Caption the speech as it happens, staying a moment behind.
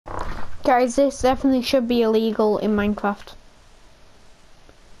Guys, this definitely should be illegal in Minecraft.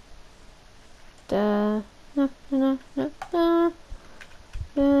 Da, na, na, na, na,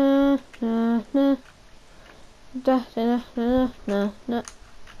 na, na, na, da, da, na, na, na,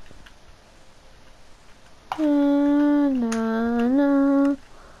 na, na,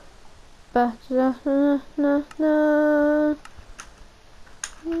 ba, da, na, na, na,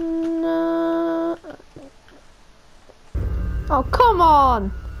 na. Oh, come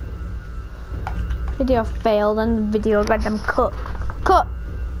on! Video failed and the video got them cut. Cut!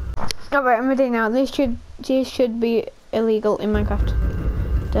 Alright, I'm ready now. This should be illegal in Minecraft.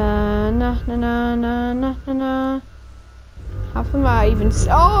 Da na na na na na na na. How am I even?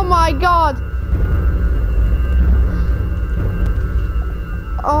 Oh my god!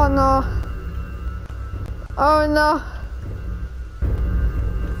 Oh no! Oh no!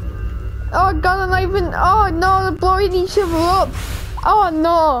 Oh god! I'm not even. Oh no! They're blowing each other up! Oh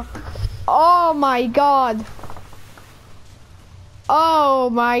no! Oh my god! Oh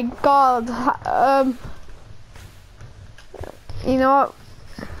my god! You know what?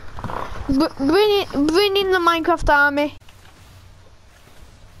 Bring in the Minecraft army.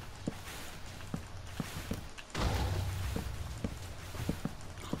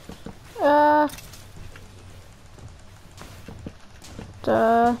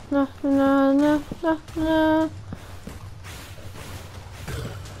 Na na na na na.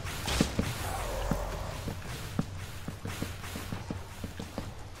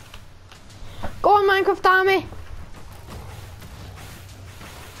 Go on, Minecraft army.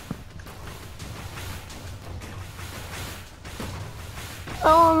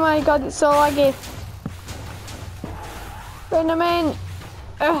 Oh my god, it's so laggy. Bring them in.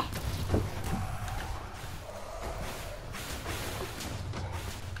 Yeah.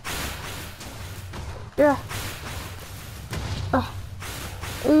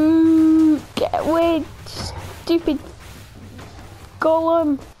 Get away, stupid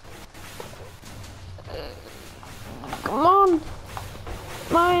golem. Come on.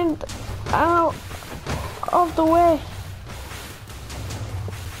 Mind out of the way.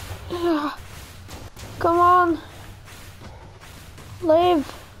 Come on. Live.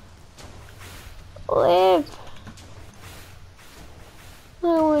 Live. I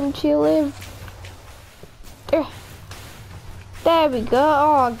want you live. There we go.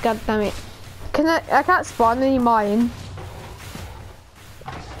 Oh god damn it. I can't spawn any more in.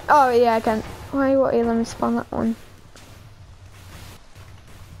 Oh yeah, I can. Why what let me spawn that one.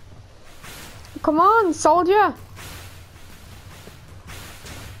 Come on, soldier.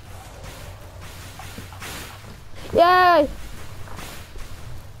 Yay!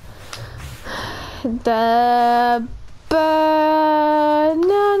 The banana.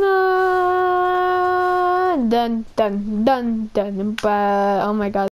 Dun dun dun dun. Oh my god.